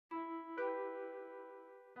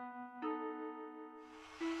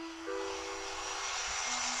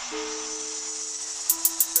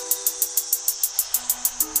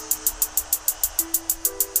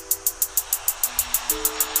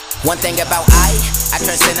One thing about I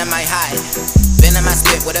transcend in my high. Been in my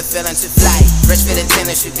spit with a feeling to fly. Fresh fit and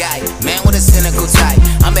tennis you guy. Man with a cynical tie.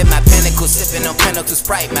 I'm at my pinnacle, sipping on pinnacle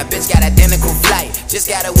Sprite. My bitch got identical flight. Just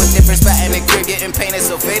got a with different spot in the crib, getting painted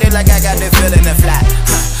so faded like I got the feeling to fly.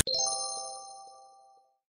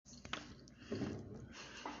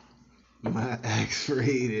 My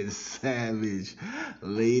X-rated savage,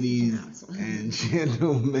 ladies and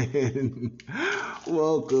gentlemen,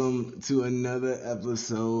 welcome to another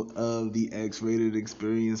episode of the X-rated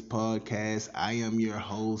Experience Podcast. I am your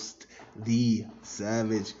host, the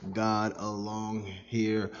Savage God, along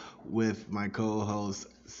here with my co-host,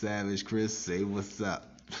 Savage Chris. Say what's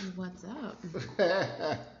up. What's up?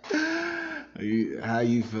 How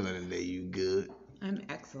you feeling today? You good? I'm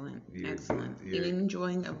excellent. You're excellent. good.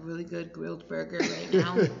 Enjoying a really good grilled burger right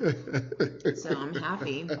now. So I'm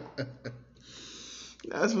happy.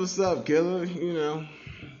 That's what's up, killer.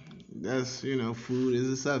 That's, food is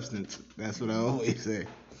a substance. That's what I always say.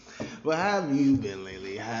 But how have you been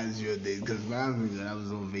lately? How's your day? Because I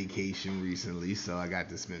was on vacation recently, so I got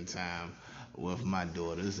to spend time with my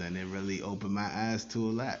daughters, and it really opened my eyes to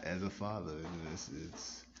a lot as a father. And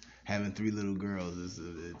it's having 3 little girls.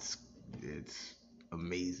 It's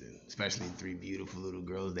amazing, especially 3 beautiful little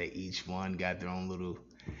girls that each one got their own little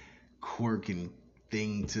quirk and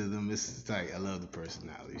thing to them. It's like, I love the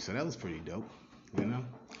personality. So that was pretty dope,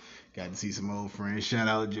 Got to see some old friends. Shout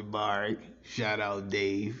out Jabari. Shout out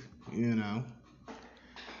Dave,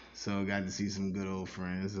 So got to see some good old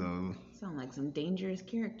friends. Sound like some dangerous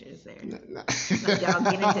characters there. Like y'all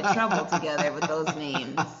get into trouble together with those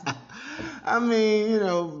names. I mean,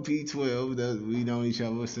 P12, we known each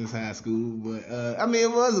other since high school, but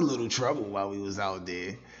it was a little trouble while we was out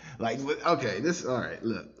there. All right,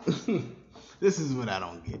 look. This is what I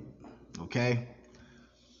don't get, okay?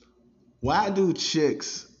 Why do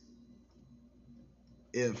chicks,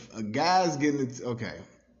 if a guy's getting into, okay,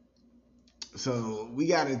 so we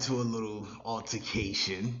got into a little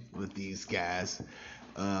altercation with these guys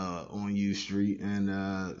on U Street,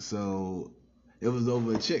 and so it was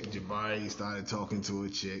over a chick. Jabari started talking to a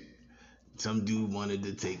chick. Some dude wanted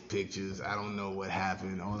to take pictures. I don't know what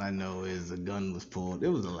happened. All I know is a gun was pulled.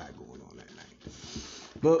 There was a lot going on that night.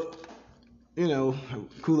 But,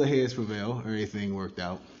 cooler heads prevail. Everything worked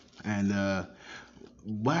out. And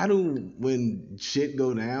why do, when shit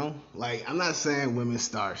go down, I'm not saying women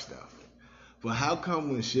start stuff, but how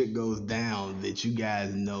come when shit goes down that you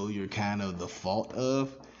guys know you're kind of the fault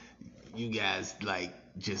of, you guys,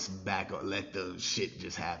 just back up, let the shit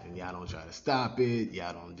just happen. Y'all don't try to stop it.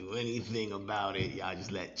 Y'all don't do anything about it. Y'all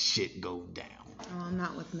just let shit go down. Oh, I'm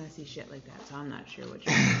not with messy shit like that, so I'm not sure what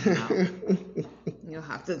you're talking about. You'll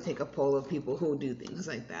have to take a poll of people who do things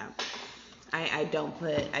like that. I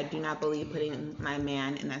do not believe putting my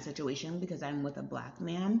man in that situation because I'm with a black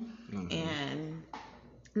man, and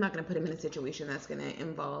I'm not going to put him in a situation that's going to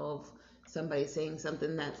involve somebody saying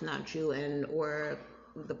something that's not true or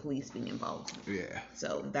the police being involved. Yeah.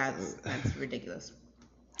 So that's ridiculous.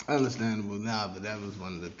 Understandable. But that was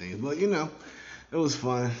one of the things. But it was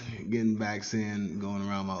fun getting back, going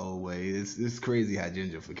around my old way. It's crazy how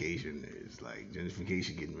gentrification is.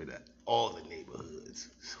 Gentrification getting rid of all the neighborhoods.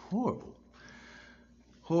 It's horrible.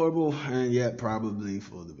 Horrible, and yet probably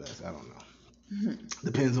for the best. I don't know.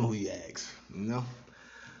 Depends on who you ask,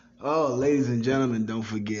 Oh, ladies and gentlemen, don't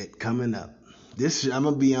forget, coming up. I'm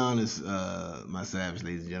going to be honest, my savage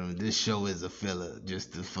ladies and gentlemen, this show is a filler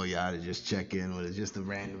just for y'all to just check in with it, just a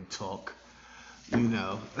random talk,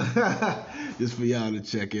 just for y'all to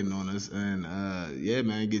check in on us. And, yeah,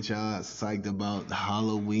 man, get y'all psyched about the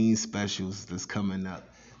Halloween specials that's coming up.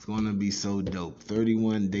 It's going to be so dope.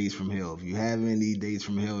 31 Days from Hell. If you have any days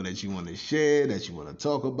from hell that you want to share, that you want to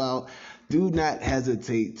talk about, do not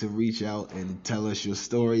hesitate to reach out and tell us your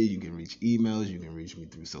story. You can reach emails. You can reach me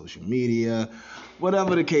through social media.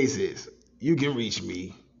 Whatever the case is, you can reach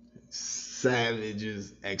me.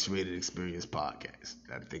 Savage's X-Rated Experience Podcast.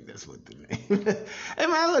 I think that's what the name. Hey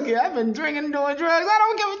man, look here, I've been drinking and doing drugs. I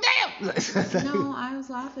don't give a damn. No, I was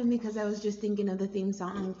laughing because I was just thinking of the theme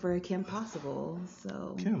song for Kim Possible.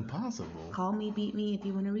 So Kim Possible. Call me, beat me if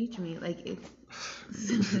you want to reach me. It's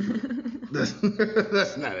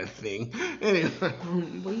that's not a thing. Anyway,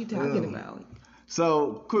 what are you talking about?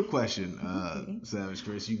 So, quick question, Savage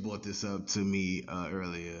Chris, you brought this up to me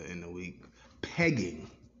earlier in the week. Pegging.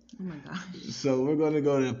 Oh my gosh. So we're going to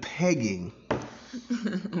go to pegging.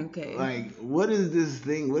 Okay. What is this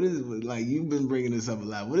thing? What is, you've been bringing this up a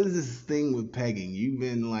lot. What is this thing with pegging? You've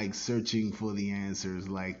been, searching for the answers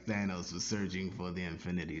like Thanos was searching for the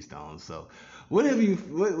Infinity Stone. So where did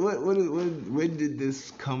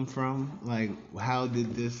this come from? How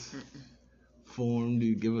did this... formed? Do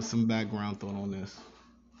you give us some background thought on this?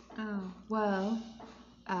 Oh, well,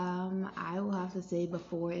 I will have to say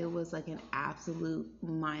before it was like an absolute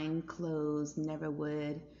mind closed, never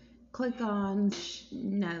would click on,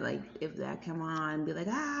 not like if that come on, be like,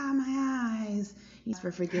 my eyes. Ask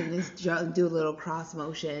for forgiveness, do a little cross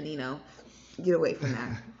motion, get away from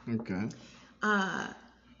that. Okay.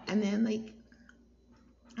 And then like,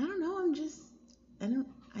 I don't know,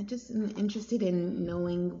 I just am interested in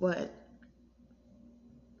knowing what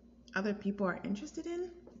other people are interested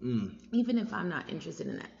in. Even if I'm not interested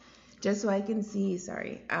in that, just so I can see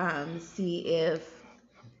if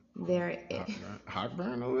there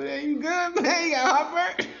heartburn over there. You good, man? You got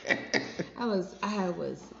heartburn?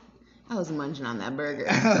 I was munching on that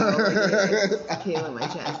burger, so it's killing my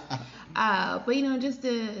chest. But just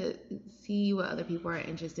to see what other people are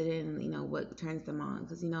interested in, what turns them on,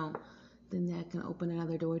 because then that can open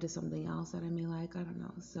another door to something else that I may like. I don't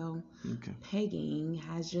know. So pegging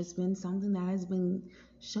has just been something that has been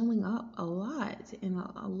showing up a lot in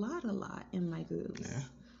a lot in my groups.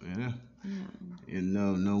 Yeah.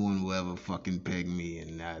 No one will ever fucking peg me,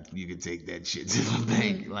 and you can take that shit to the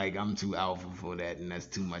bank. Like, I'm too alpha for that, and that's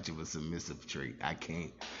too much of a submissive trait. I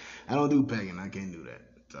don't do pegging. I can't do that.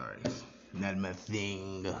 Sorry, not my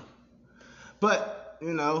thing. But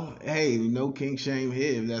hey, no kink shame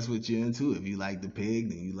here if that's what you're into. If you like the pig,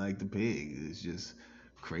 then you like the pig. It's just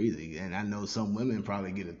crazy. And I know some women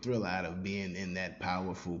probably get a thrill out of being in that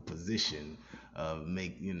powerful position of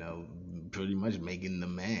pretty much making the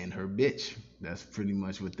man her bitch. That's pretty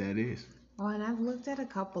much what that is. Well, and I've looked at a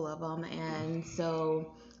couple of them, and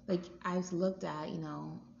so like I've looked at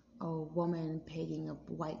a woman pegging a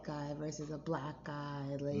white guy versus a black guy,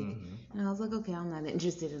 and I was like, okay, I'm not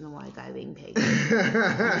interested in a white guy being pegged.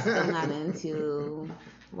 I'm still not into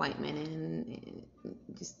white men, and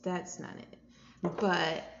just that's not it.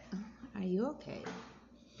 But are you okay?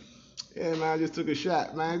 Yeah, man, I just took a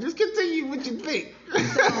shot, man. Just continue what you think.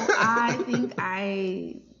 So I think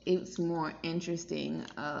it's more interesting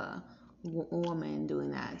a woman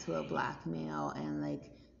doing that to a black male, and like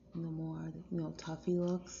the more toughy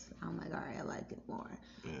looks, I'm like, all right, I like it more.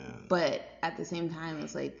 Yeah. But at the same time,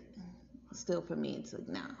 it's like still for me, it's like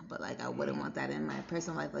nah. But like I wouldn't want that in my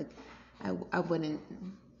personal life. Like I wouldn't.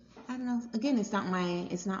 I don't know. Again, it's not my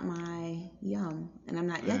yum, and I'm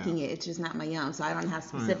not yucking it. It's just not my yum, so I don't have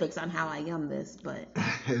specifics on how I yum this. But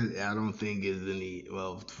I don't think there's any.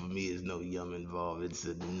 Well, for me, there's no yum involved. It's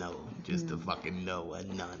a no, just a fucking no, a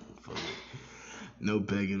none for me. No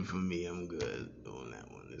pegging for me. I'm good on that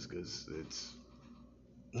one. It's because it's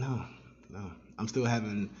no. I'm still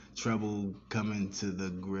having trouble coming to the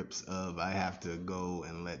grips of I have to go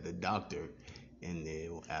and let the doctor in there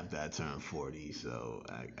after I turn 40, so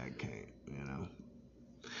I can't,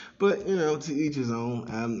 But to each his own.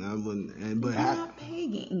 I wouldn't. But he's not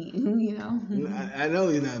pegging you, I know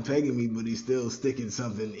he's not pegging me, but he's still sticking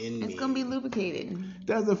something in me. It's gonna be lubricated.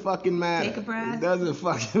 Doesn't fucking matter. Take a breath. It doesn't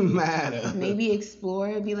fucking matter. Maybe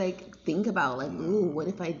explore. Be like, think about like, ooh, what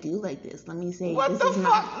if I do like this? Let me say, what this the is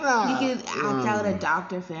fuck? my. You could act out a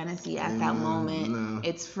doctor fantasy at that moment. No.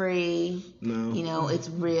 It's free. No. It's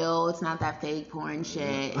real. It's not that fake porn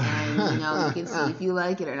shit, and you can see if you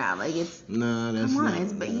like it or not. Like it's. No, that's come on, not.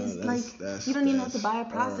 It's but you don't even have to buy a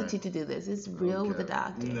prostitute to do this. It's real with a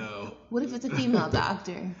doctor. No. What if it's a female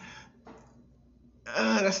doctor?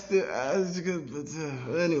 That's good. But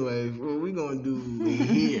anyway, what we're gonna do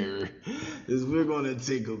here is we're gonna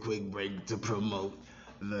take a quick break to promote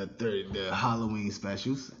the Halloween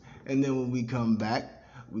specials, and then when we come back,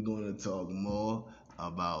 we're gonna talk more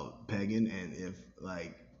about pegging, and if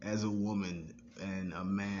like as a woman and a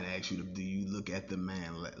man asks you, do you look at the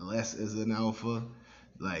man less as an alpha?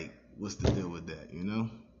 Like, what's the deal with that?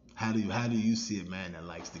 How do you see a man that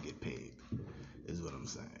likes to get paid? Is what I'm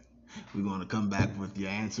saying. We're going to come back with your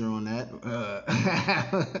answer on that.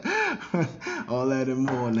 All that and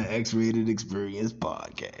more on the X-Rated Experience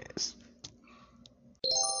podcast.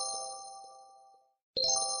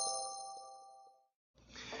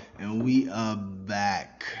 And we are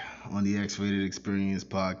back on the X-Rated Experience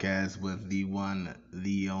podcast with the one,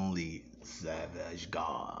 the only Savage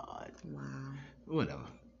God. Wow. Whatever.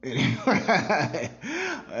 Anyway,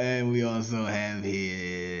 and we also have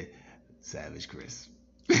here Savage Chris.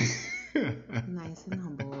 Nice and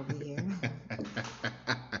humble over here.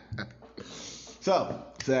 So,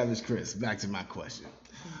 Savage Chris, back to my question.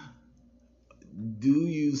 Do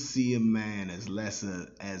you see a man as lesser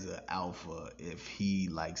as an alpha if he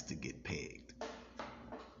likes to get pegged?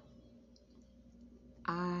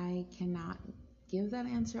 I cannot give that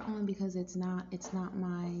answer only because it's not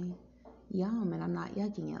my yum, and I'm not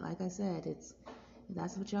yucking it. Like I said, If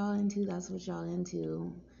that's what y'all into, that's what y'all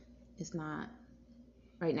into. It's not.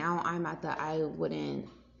 Right now, I'm at the I wouldn't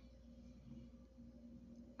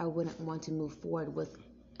want to move forward with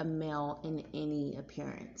a male in any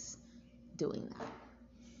appearance doing that.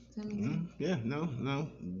 Does that make sense? Yeah, no,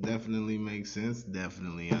 definitely makes sense.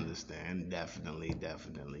 Definitely understand. Definitely.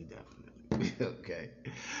 Okay.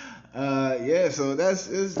 Yeah. So that's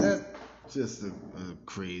just a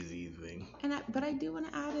crazy thing. But I do want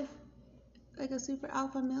to add, if like a super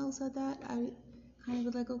alpha male said that, I kind of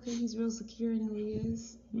was like, okay, he's real secure in who he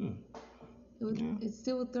is. It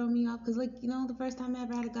still would throw me off because, like, you know, the first time I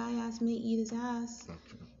ever had a guy ask me to eat his ass,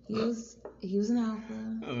 he was an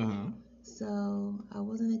alpha. So I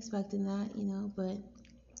wasn't expecting that, you know, but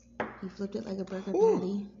he flipped it like a burger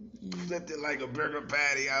patty. Flipped it like a burger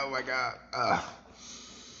patty. Oh my God.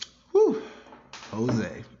 Whew.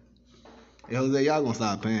 Jose. Hey, Jose, y'all gonna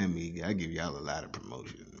stop paying me. I give y'all a lot of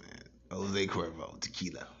promotions, man. Jose Cuervo,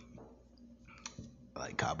 tequila. I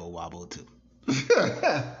like Cabo Wabo too.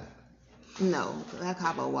 No, that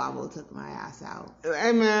Cabo Wabo took my ass out.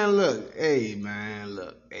 Hey man, look.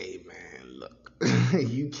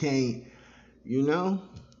 You can't, you know,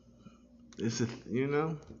 it's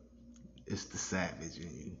the savage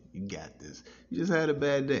in you. You got this. You just had a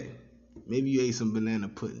bad day. Maybe you ate some banana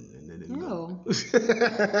pudding and it didn't go.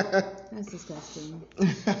 That's disgusting.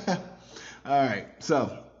 All right,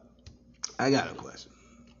 so I got a question.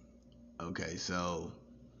 Okay, so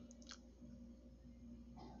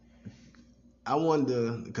I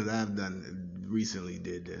wonder, because I've recently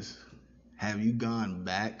did this. Have you gone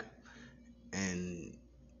back and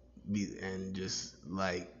just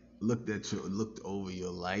like looked over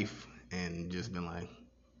your life and just been like,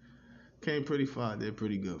 came pretty far, did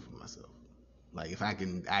pretty good for myself. Like if I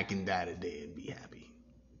can die today and be happy.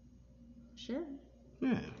 Sure.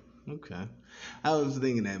 Yeah. Okay. I was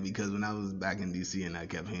thinking that because when I was back in DC and I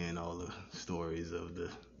kept hearing all the stories of the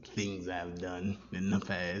things I've done in the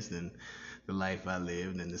past and the life I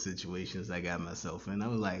lived and the situations I got myself in, I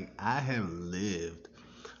was like, I have lived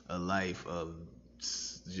a life of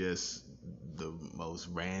just the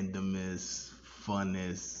most randomest,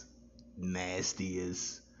 funnest,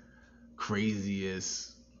 nastiest,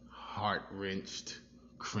 craziest, heart-wrenched,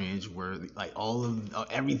 cringe-worthy, like all of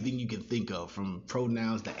everything you can think of, from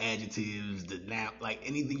pronouns to adjectives to now, like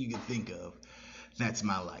anything you can think of. That's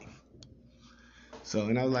my life. So,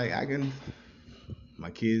 and I was like, my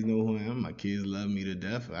kids know who I am. My kids love me to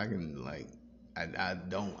death. I can like, I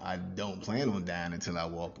don't plan on dying until I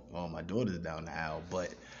walk all my daughters down the aisle,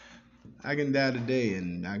 but I can die today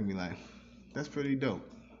and I can be like, that's pretty dope.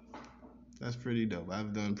 That's pretty dope.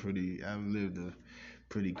 I've lived a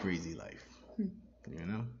pretty crazy life. You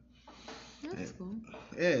know? That's cool.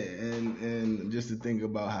 Yeah, and just to think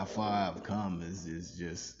about how far I've come is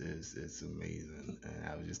it's amazing. And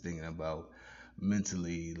I was just thinking about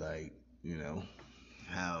mentally, like, you know,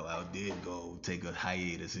 how I did go take a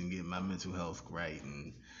hiatus and get my mental health right,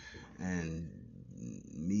 and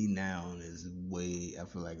me now is I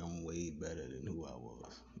feel like I'm way better than who I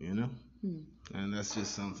was, you know? And that's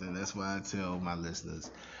just something, that's why I tell my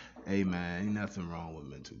listeners, hey man, ain't nothing wrong with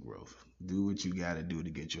mental growth. Do what you gotta do to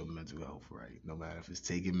get your mental health right. No matter if it's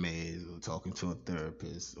taking meds or talking to a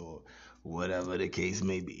therapist or whatever the case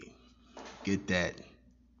may be. Get that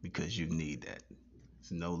because you need that.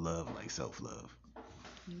 It's no love like self-love.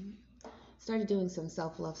 Started doing some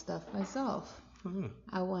self-love stuff myself.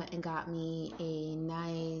 I went and got me a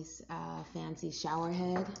nice fancy shower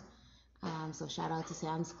head. So shout out to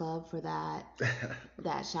Sam's Club for that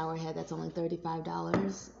shower head that's only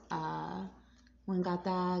 $35. Went and got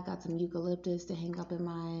that, got some eucalyptus to hang up in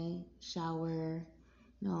my shower,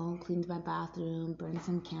 you know, cleaned my bathroom, burned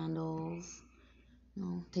some candles, you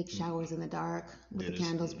know, take showers in the dark with the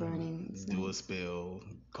candles burning. It's do nice. A spill,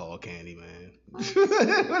 call Candyman. That's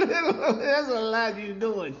a lot you're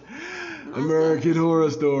doing. American Horror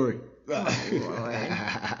Story. That's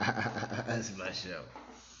my show.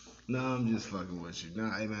 No, I'm just fucking with you.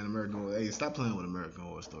 Nah, hey man, stop playing with American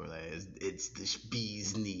Horror Story. Like, it's the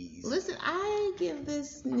bee's knees. Listen, I give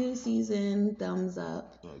this new season thumbs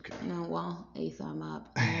up. Okay. You know, well, a thumb up.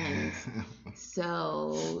 And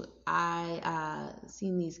so I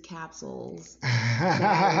seen these capsules that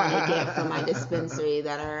I want to get from my dispensary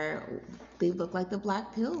they look like the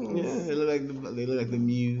black pills. Yeah, they look like the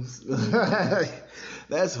Muse.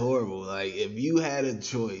 That's horrible. Like, if you had a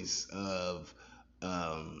choice of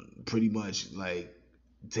pretty much like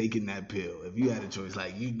taking that pill, if you had a choice,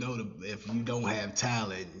 like, you know, if you don't have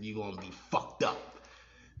talent, you're gonna be fucked up,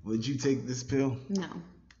 would you take this pill? No.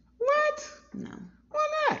 What? No. Why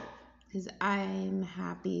not? Because I'm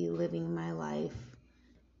happy living my life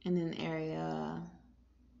in an area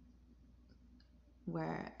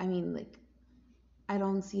where, I mean, like, I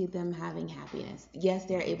don't see them having happiness. Yes,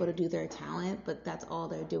 they're able to do their talent, but that's all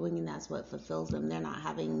they're doing, and that's what fulfills them. They're not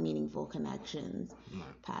having meaningful connections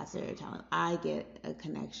past their talent. I get a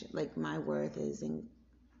connection. Like, my worth is in,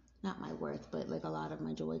 not my worth, but like a lot of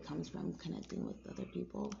my joy comes from connecting with other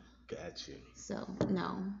people. Gotcha. So,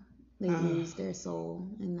 no, they lose their soul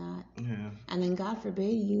in that. Yeah. And then, God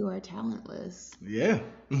forbid, you are talentless. Yeah.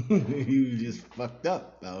 You just fucked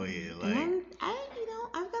up out here. Like, And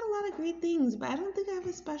I've got a lot of great things, but I don't think I have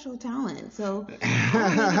a special talent. So I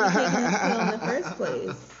don't need to be taking this pill in the first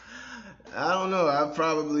place. I don't know. I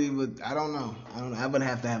probably would. I don't know. I would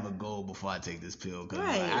have to have a goal before I take this pill. Cause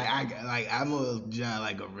Right. I'm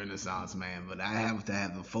like a Renaissance man, but I have to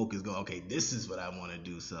have the focus. Go. Okay, this is what I want to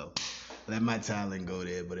do. So let my talent go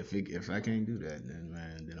there. But if I can't do that,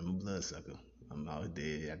 then I'm a bloodsucker. I'm out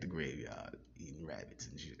there at the graveyard eating rabbits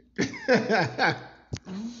and shit.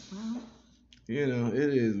 Oh, well. You know,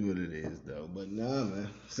 it is what it is, though. But nah, man.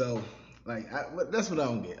 So, like, that's what I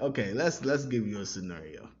don't get. Okay, let's give you a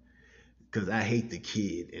scenario, because I hate the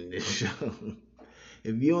kid in this show.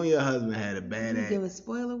 If you and your husband had a bad Can you give a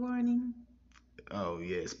spoiler warning? oh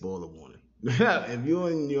yeah, spoiler warning. If you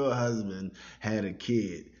and your husband had a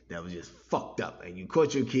kid that was just fucked up, and you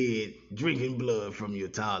caught your kid drinking blood from your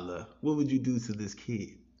toddler, what would you do to this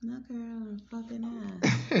kid? Knock her out her fucking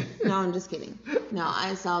ass. No, I'm just kidding. No,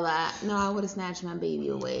 I saw that. No, I would have snatched my baby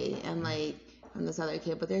away and like from this other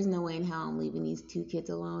kid. But there's no way in hell I'm leaving these two kids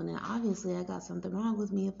alone. And obviously, I got something wrong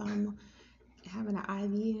with me if I'm having an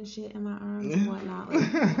IV and shit in my arms and whatnot.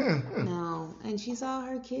 Like, no. And she saw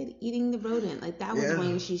her kid eating the rodent. Like, that was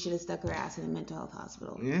when she should have stuck her ass in a mental health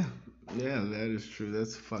hospital. Yeah, that is true.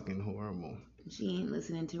 That's fucking horrible. She ain't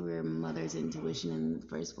listening to her mother's intuition in the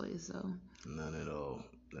first place, so. None at all.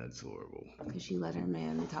 That's horrible. Because she let her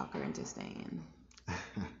man talk her into staying.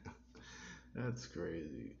 That's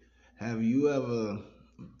crazy. Have you ever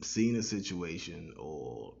seen a situation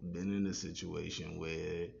or been in a situation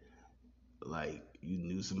where, like, you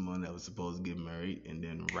knew someone that was supposed to get married, and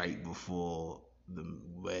then right before the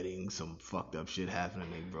wedding, some fucked up shit happened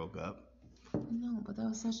and they broke up? No, but that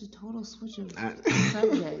was such a total switch of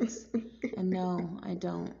subjects. And no, I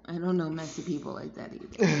don't know messy people like that either.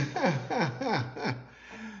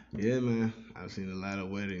 Yeah, man. I've seen a lot of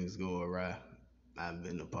weddings go awry. I've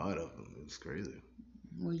been a part of them. It was crazy.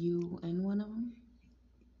 Were you in one of them?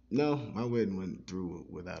 No, my wedding went through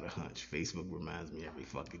without a hunch. Facebook reminds me every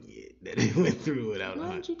fucking year that it went through without a Why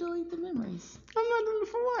hunch. don't you delete the memories? I'm not doing it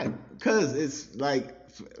for what? Because it's like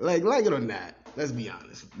it or not, let's be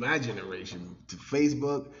honest. My generation to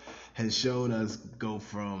Facebook has showed us go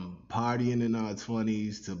from partying in our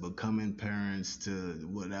 20s to becoming parents to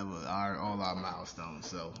whatever, all our milestones.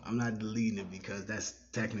 So I'm not deleting it because that's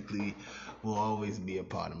technically will always be a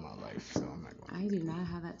part of my life. So I'm not going to. I do not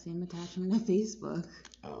have that same attachment to Facebook.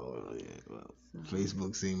 Oh, yeah. Well,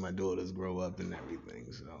 Facebook seen my daughters grow up and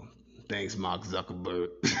everything. So thanks, Mark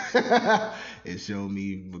Zuckerberg. It showed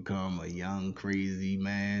me become a young, crazy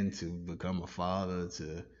man to become a father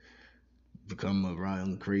to become a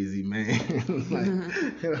young, crazy man.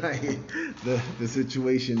 The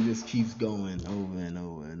situation just keeps going over and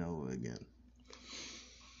over and over again.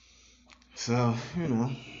 So,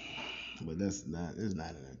 but it's not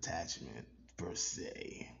an attachment per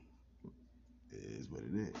se. It is what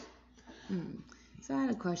it is. So I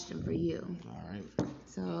had a question for you. All right.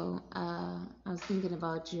 So I was thinking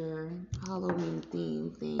about your Halloween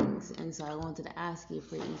theme things, and so I wanted to ask you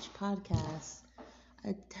for each podcast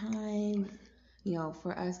a time,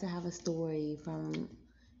 for us to have a story from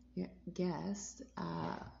your guest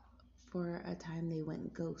for a time they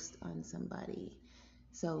went ghost on somebody.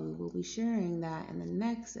 So we will be sharing that in the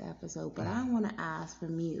next episode, but I want to ask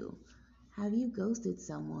from you, have you ghosted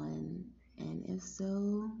someone, and if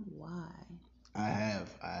so, why? I have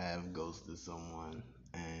ghosted someone,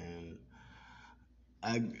 and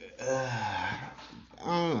I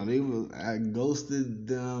don't know. I ghosted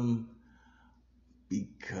them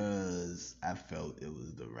because I felt it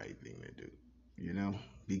was the right thing to do.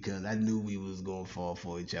 Because I knew we was gonna fall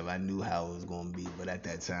for each other. I knew how it was gonna be, but at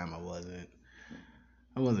that time I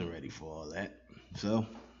wasn't ready for all that. So,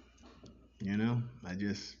 I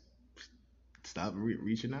just stopped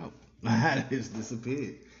reaching out. I just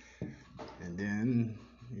disappeared. And then,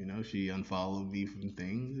 she unfollowed me from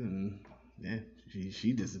things, and yeah,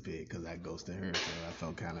 she disappeared because I ghosted her. So I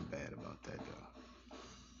felt kind of bad about that, though.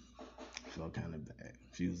 Felt kind of bad.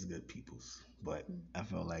 She was good people's, but I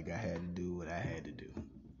felt like I had to do what I had to do.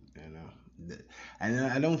 And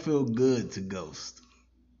I don't feel good to ghost,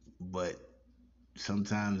 but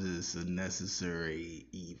sometimes it's a necessary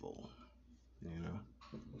evil.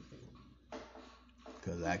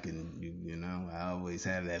 Cause I can, I always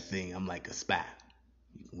have that thing. I'm like a spy.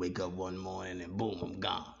 You can wake up one morning and boom, I'm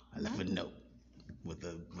gone. I left a note with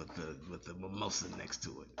the mimosa next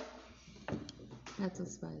to it. That's what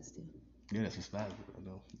spies do. Yeah, that's what spies do.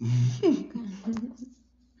 I know.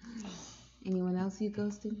 Anyone else you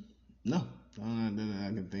ghosted? No, not that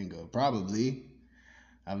I can think of. Probably.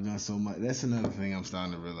 I've done so much. That's another thing I'm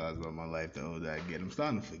starting to realize about my life the older I get. I'm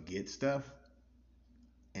starting to forget stuff.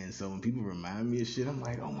 And so when people remind me of shit, I'm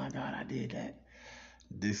like, oh my God, I did that.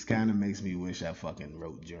 This kind of makes me wish I fucking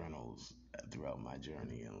wrote journals throughout my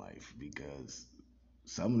journey in life, because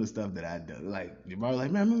some of the stuff that I done, like, you're probably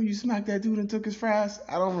like, man, remember you smacked that dude and took his fries?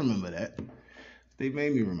 I don't remember that. They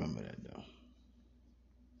made me remember that, though.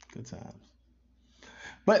 Good times.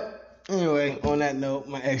 But anyway, on that note,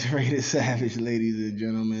 my X-rated savage, ladies and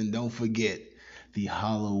gentlemen, don't forget the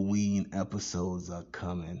Halloween episodes are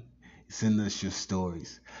coming. Send us your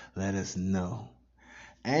stories. Let us know.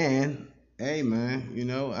 And hey, man,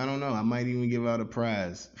 I don't know. I might even give out a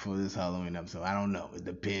prize for this Halloween episode. I don't know. It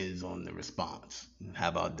depends on the response. How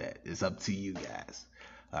about that? It's up to you guys.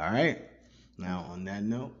 All right. Now, on that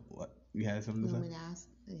note, what you had something to say? You want me to ask,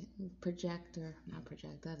 not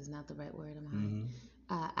project. That is not the right word. I'm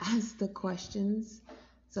high. Ask the questions.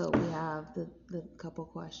 So we have the couple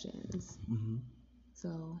questions. Mm-hmm.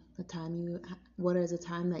 So what is a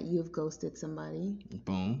time that you've ghosted somebody?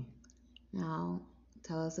 Boom. Now,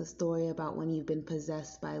 tell us a story about when you've been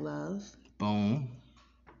possessed by love. Boom.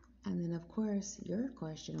 And then, of course, your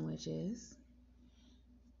question, which is?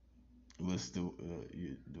 What's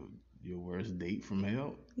your worst date from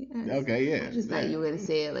hell? Yes. Okay, yeah. I just thought you were going to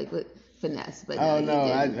say it like with finesse, but no,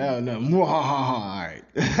 no. All right.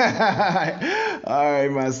 All right,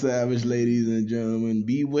 my savage ladies and gentlemen,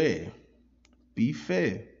 beware. Be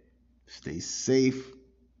fair. Stay safe.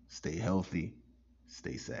 Stay healthy.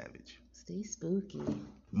 Stay savage. Stay spooky.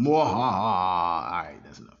 All right,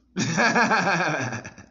 that's enough.